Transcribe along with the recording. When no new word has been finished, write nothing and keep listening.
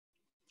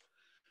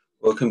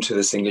Welcome to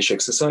this English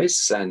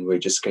exercise, and we're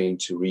just going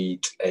to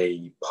read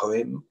a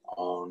poem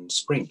on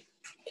spring.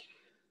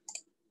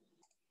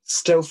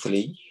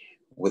 Stealthily,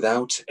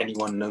 without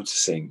anyone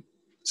noticing,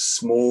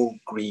 small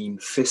green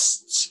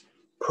fists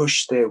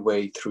push their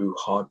way through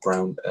hard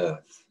brown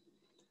earth.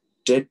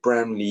 Dead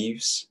brown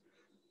leaves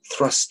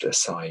thrust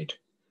aside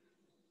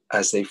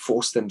as they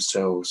force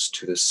themselves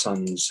to the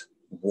sun's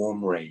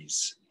warm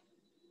rays,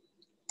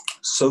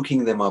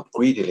 soaking them up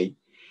greedily,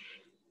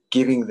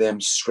 giving them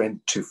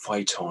strength to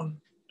fight on.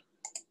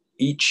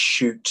 Each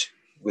shoot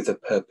with a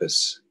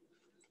purpose,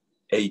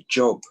 a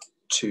job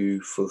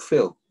to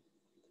fulfill.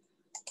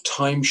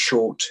 Time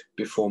short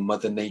before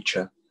Mother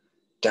Nature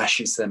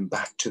dashes them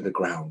back to the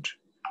ground.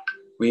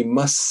 We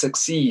must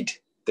succeed,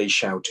 they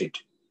shouted.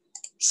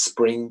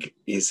 Spring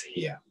is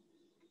here.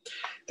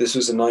 This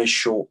was a nice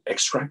short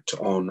extract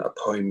on a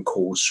poem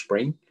called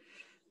Spring.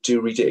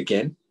 Do read it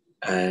again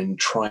and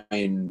try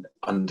and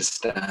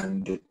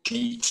understand the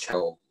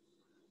detail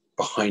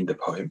behind the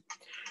poem,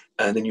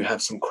 and then you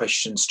have some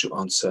questions to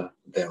answer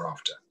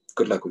thereafter.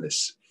 Good luck with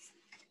this.